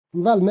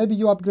Well, maybe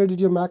you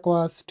upgraded your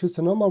macOS to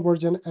Sonoma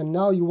version and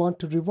now you want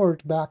to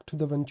revert back to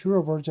the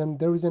Ventura version.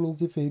 There is an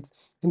easy fix.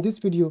 In this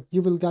video,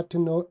 you will get to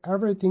know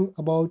everything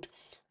about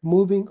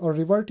moving or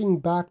reverting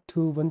back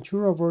to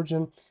Ventura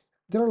version.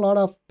 There are a lot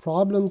of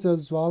problems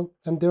as well,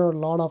 and there are a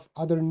lot of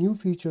other new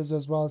features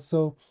as well.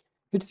 So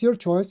it's your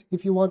choice.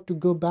 If you want to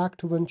go back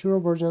to Ventura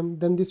version,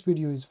 then this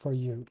video is for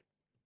you.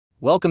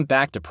 Welcome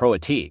back to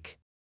𝒂𝒊𝒂𝒂.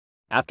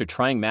 After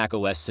trying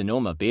macOS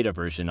Sonoma beta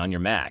version on your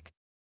Mac,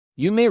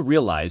 you may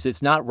realize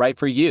it's not right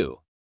for you.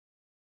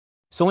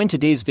 So in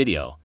today's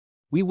video,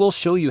 we will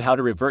show you how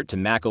to revert to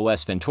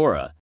macOS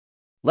Ventura.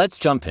 Let's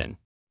jump in.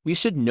 We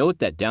should note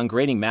that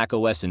downgrading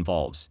macOS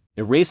involves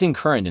erasing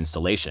current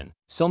installation,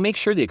 so make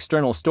sure the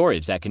external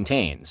storage that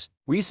contains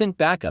recent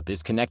backup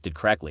is connected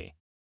correctly.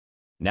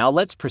 Now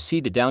let's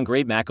proceed to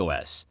downgrade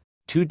macOS.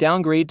 To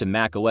downgrade to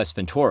macOS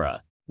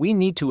Ventura, we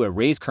need to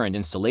erase current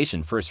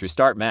installation. First,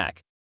 restart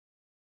Mac.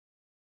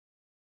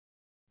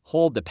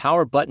 Hold the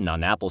power button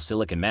on Apple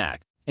Silicon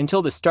Mac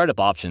until the startup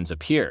options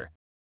appear.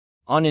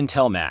 On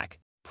Intel Mac,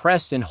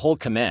 press and hold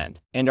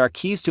Command and R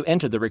keys to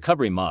enter the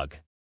recovery mug.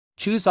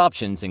 Choose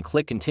Options and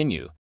click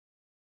Continue.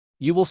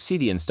 You will see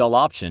the install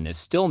option is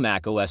still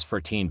macOS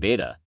 14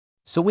 beta,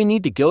 so we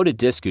need to go to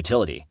Disk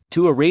Utility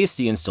to erase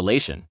the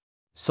installation.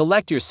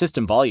 Select your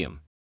system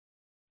volume.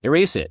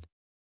 Erase it.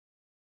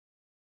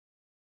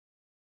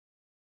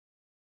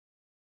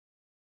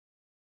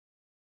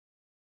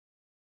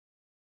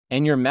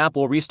 And your Mac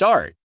will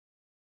restart.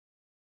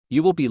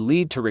 You will be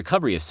lead to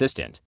Recovery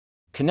Assistant.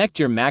 Connect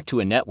your Mac to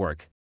a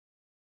network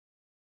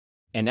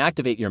and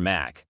activate your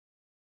Mac.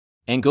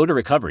 And go to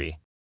Recovery.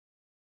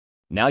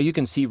 Now you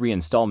can see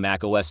Reinstall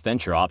macOS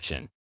Ventura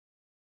option.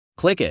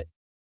 Click it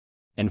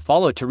and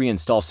follow to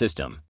reinstall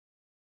system.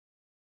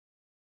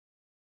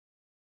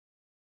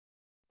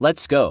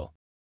 Let's go.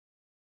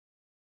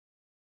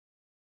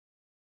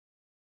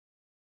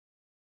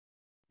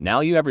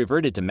 Now you have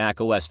reverted to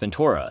macOS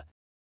Ventura.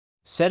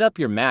 Set up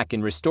your Mac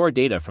and restore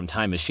data from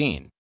Time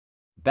Machine.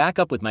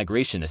 Backup with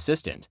Migration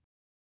Assistant.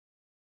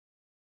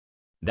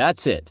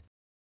 That's it.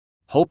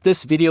 Hope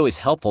this video is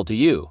helpful to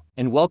you,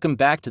 and welcome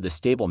back to the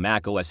stable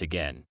macOS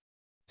again.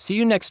 See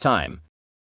you next time.